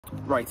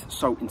Right,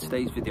 so in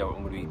today's video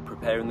I'm going to be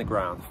preparing the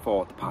ground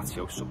for the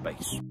patio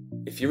sub-base.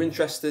 If you're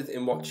interested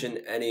in watching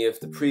any of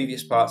the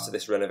previous parts of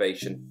this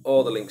renovation,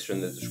 all the links are in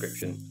the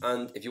description,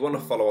 and if you want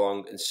to follow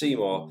along and see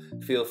more,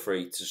 feel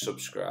free to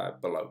subscribe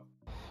below.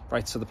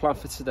 Right, so the plan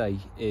for today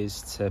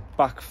is to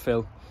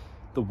backfill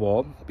the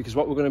wall, because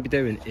what we're going to be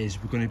doing is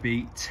we're going to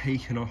be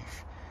taking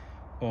off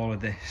all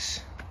of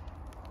this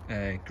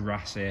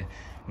grass here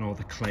and all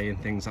the clay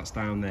and things that's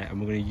down there, and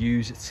we're going to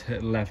use it to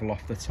level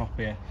off the top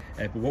here.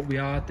 But what we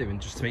are doing,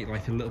 just to make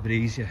life a little bit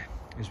easier,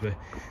 is we're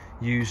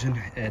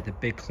using the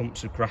big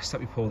clumps of grass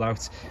that we pulled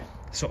out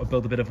to sort of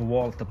build a bit of a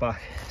wall at the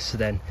back, so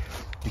then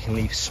we can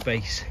leave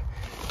space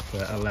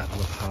for a level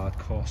of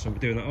hardcore. So we're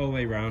doing that all the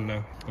way around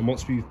now, and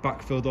once we've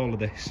backfilled all of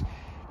this,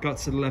 got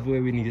to the level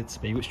where we need it to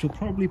be, which will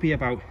probably be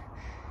about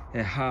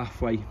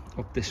halfway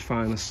up this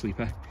final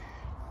sleeper,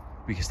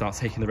 we can start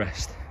taking the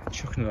rest and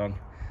chucking it on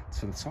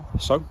to the top.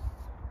 So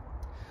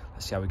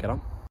let's see how we get on.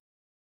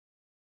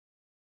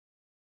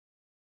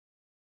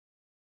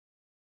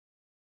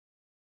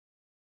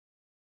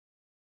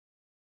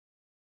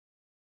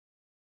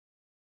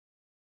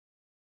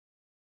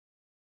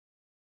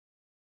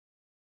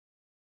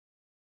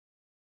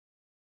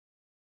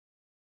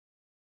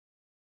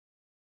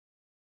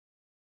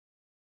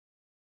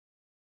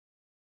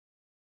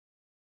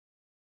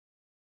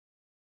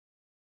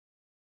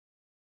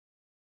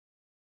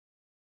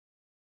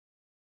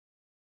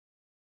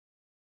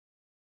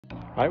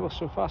 Right, well,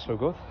 so far so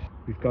good.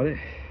 We've got it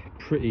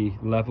pretty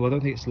level. I don't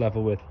think it's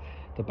level with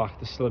the back.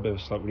 There's still a bit of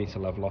a slope we need to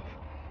level off.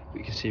 But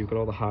you can see we've got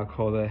all the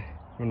hardcore there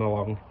running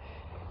along.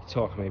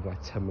 Talking maybe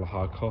like 10 mil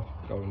hardcore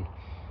going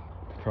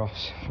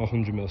across, or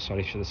 100 mil,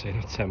 sorry, should I say,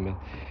 not 10 mil.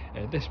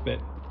 This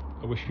bit,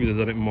 I wish we'd have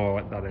done it more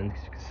like that end,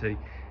 because you can see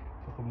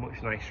it's looking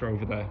much nicer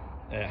over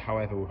there.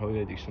 However, we're probably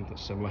going to do something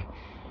similar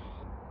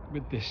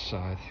with this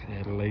side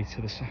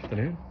later this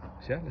afternoon.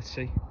 So yeah, let's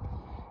see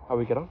how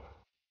we get on.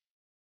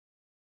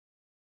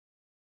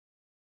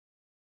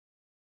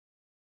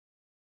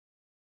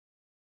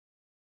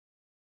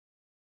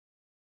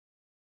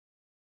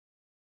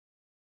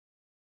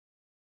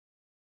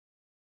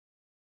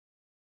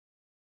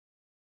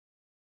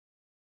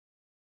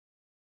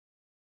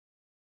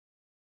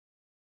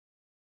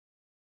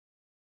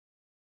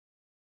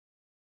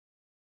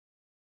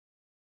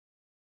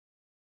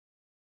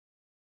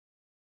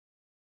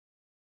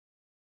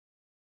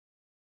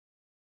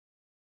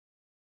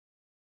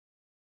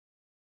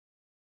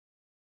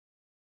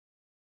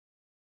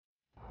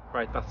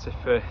 Right, that's it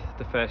for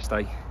the first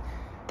day.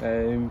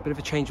 Bit of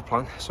a change of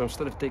plan. So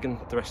instead of digging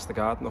the rest of the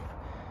garden up,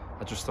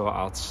 I just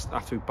thought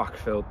after we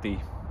backfilled the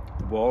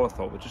wall, I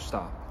thought we'd just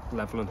start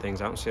leveling things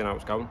out and seeing how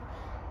it's going.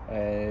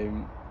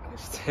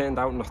 It's turned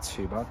out not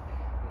too bad.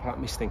 Part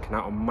of me's thinking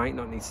that I might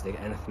not need to dig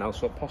anything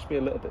else, so possibly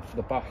a little bit for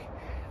the back.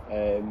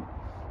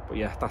 But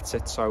yeah, that's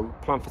it. So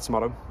plan for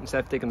tomorrow, instead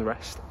of digging the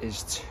rest,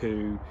 is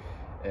to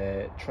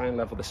try and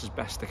level this as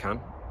best I can,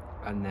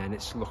 and then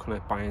it's looking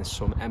at buying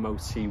some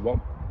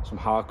MOT1, some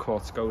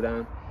hardcore to go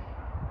down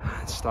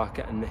and start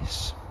getting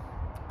this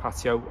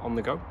patio on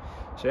the go.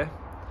 So yeah,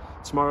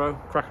 tomorrow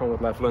crack on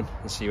with leveling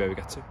and see where we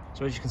get to.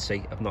 So as you can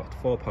see, I've knocked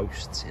 4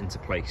 posts into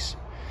place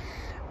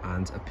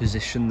and I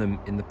positioned them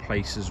in the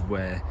places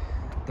where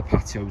the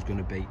patio is going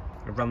to be.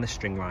 I ran this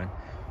string line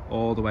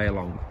all the way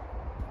along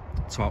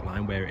to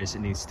outline where it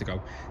needs to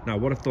go. Now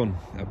what I've done,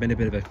 I've made a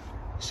bit of a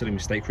silly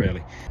mistake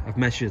really. I've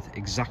measured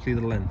exactly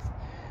the length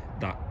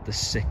that the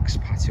 6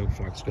 patio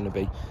flags is going to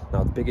be.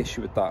 Now the big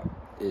issue with that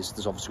is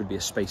there's obviously going to be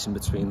a space in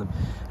between them,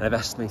 and I've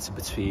estimated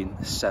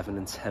between 7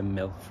 and 10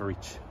 mil for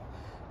each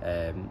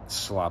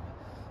slab.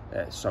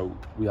 So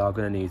we are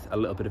going to need a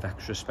little bit of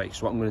extra space.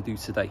 So what I'm going to do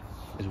today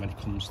is, when it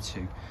comes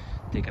to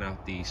digging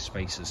out these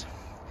spaces,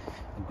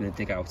 I'm going to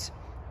dig out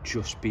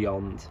just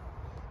beyond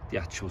the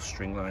actual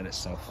string line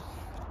itself.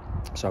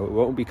 So it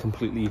won't be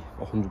completely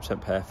 100%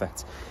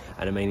 perfect,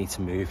 and I may need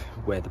to move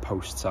where the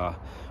posts are,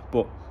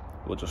 but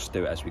we'll just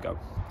do it as we go.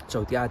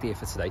 So the idea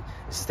for today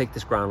is to take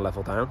this ground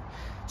level down,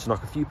 to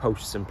knock a few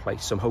posts in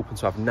place. So I'm hoping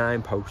to have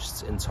 9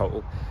 posts in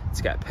total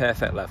to get a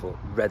perfect level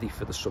ready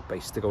for the sub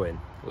base to go in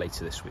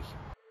later this week.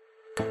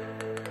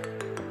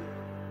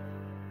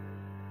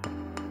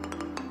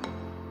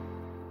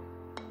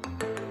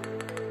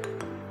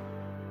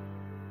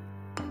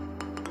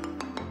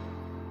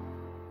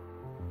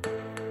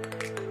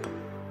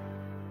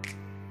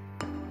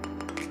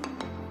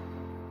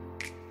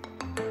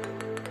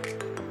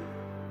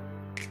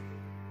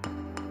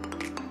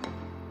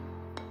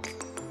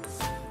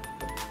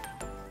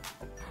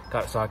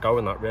 That's our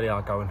going, that really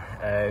are going.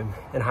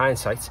 In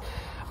hindsight,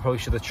 I probably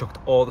should have chucked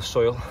all the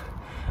soil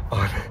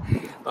on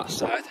that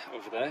side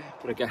over there,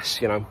 but I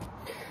guess, you know,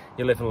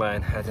 you live and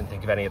learn. I didn't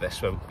think of any of this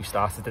when we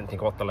started, didn't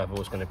think of what the level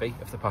was going to be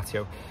of the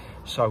patio.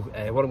 So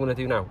what I'm going to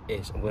do now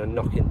is I'm going to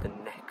knock in the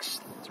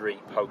next 3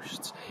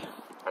 posts,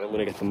 and I'm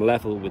going to get them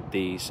level with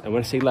these. And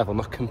when I say level,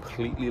 not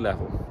completely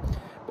level,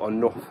 but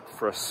enough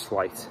for a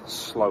slight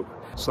slope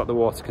so that the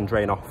water can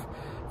drain off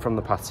from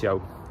the patio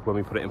when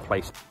we put it in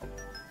place.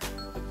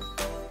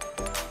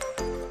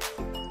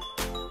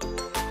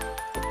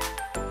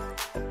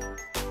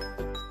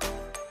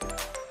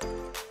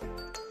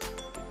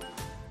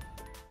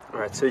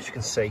 Right, so as you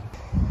can see,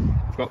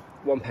 I've got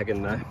one peg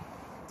in there,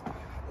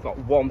 I've got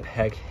one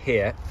peg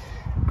here,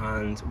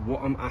 and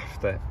what I'm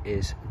after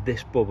is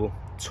this bubble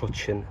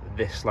touching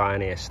this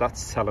line here. So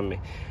that's telling me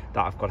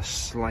that I've got a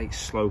slight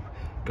slope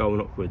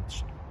going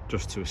upwards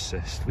just to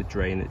assist with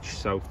drainage.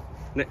 So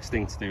next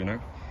thing to do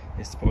now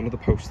is to put another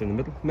post in the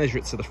middle, measure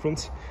it to the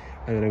front,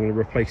 and then I'm going to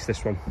replace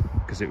this one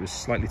because it was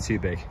slightly too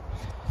big,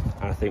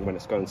 and I think when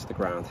it's going to the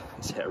ground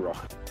it's hit a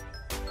rock.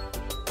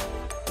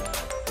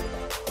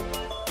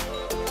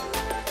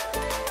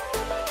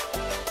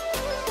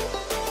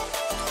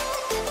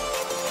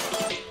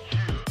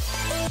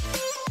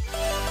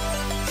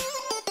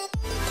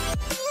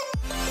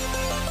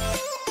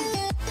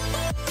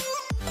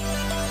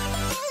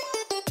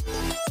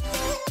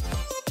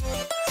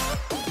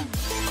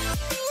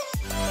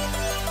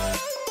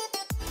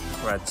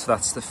 Right, so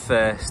that's the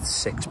first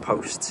 6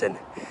 posts in.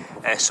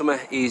 Some are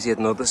easier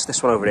than others.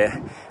 This one over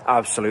here,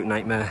 absolute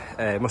nightmare.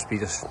 It must be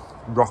just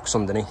rocks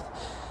underneath,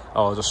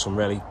 or just some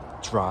really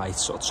dry,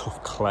 sort of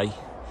tough clay,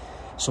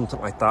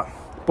 something like that.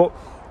 But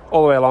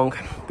all the way along,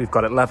 we've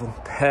got it level,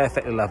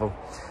 perfectly level.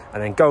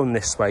 And then going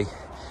this way,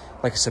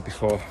 like I said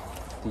before,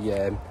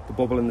 the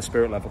bubble in the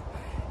spirit level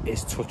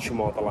is touching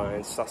all the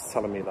lines. So that's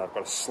telling me that I've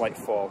got a slight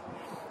fall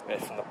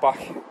from the back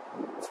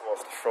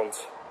towards the front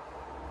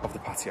of the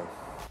patio.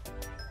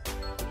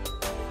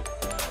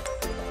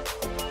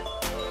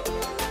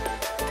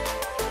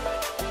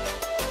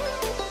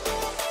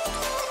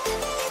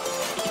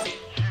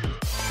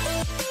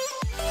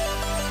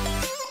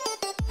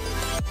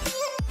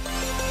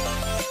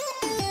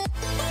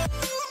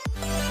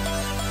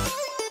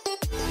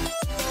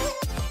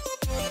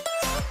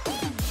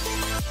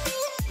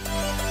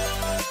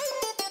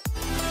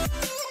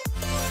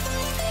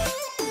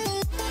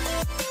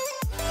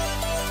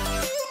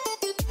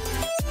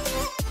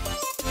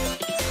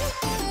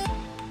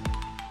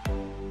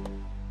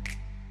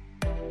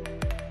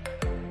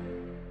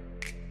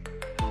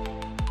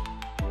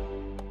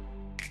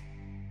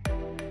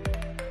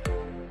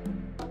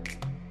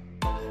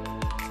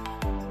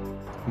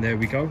 And there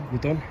we go, we're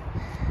done.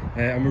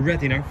 And we're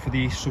ready now for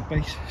the sub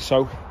base.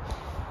 So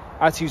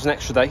I had to use an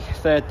extra day,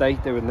 3rd day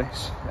doing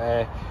this.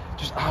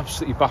 Just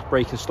absolutely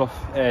back-breaking stuff,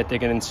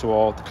 digging into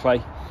all the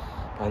clay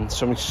and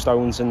so many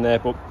stones in there,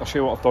 but I'll show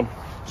you what I've done.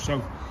 So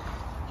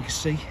you can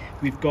see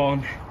we've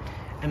gone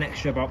an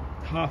extra about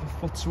half a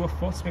foot to a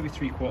foot, maybe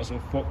 3/4 of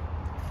a foot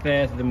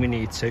further than we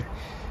need to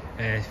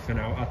for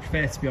now. I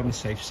prefer to be on the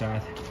safe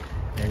side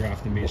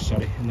rather than be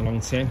sorry in the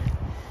long term.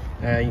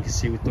 You can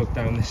see we've dug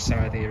down this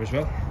side here as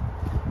well.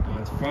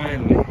 And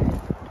finally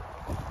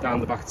down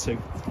the back too.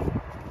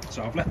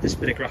 So I've left this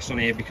bit of grass on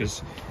here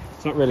because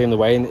it's not really in the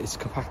way and it's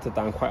compacted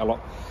down quite a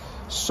lot.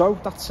 So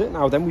that's it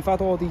now then. We've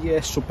had all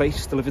the sub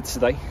base delivered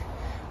today,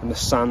 and the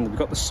sand, we've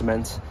got the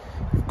cement,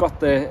 we've got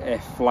the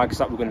flags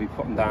that we're going to be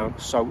putting down.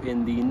 So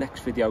in the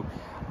next video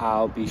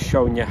I'll be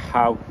showing you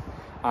how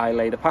I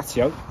lay the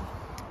patio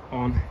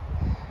on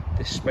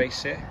this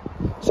space here.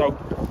 So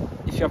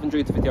if you have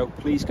enjoyed the video,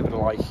 please give it a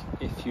like.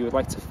 If you would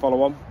like to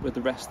follow on with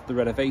the rest of the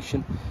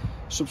renovation,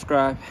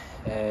 subscribe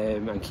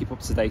and keep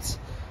up to date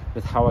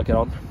with how I get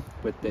on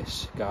with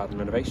this garden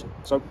renovation.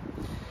 So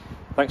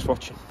thanks for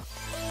watching.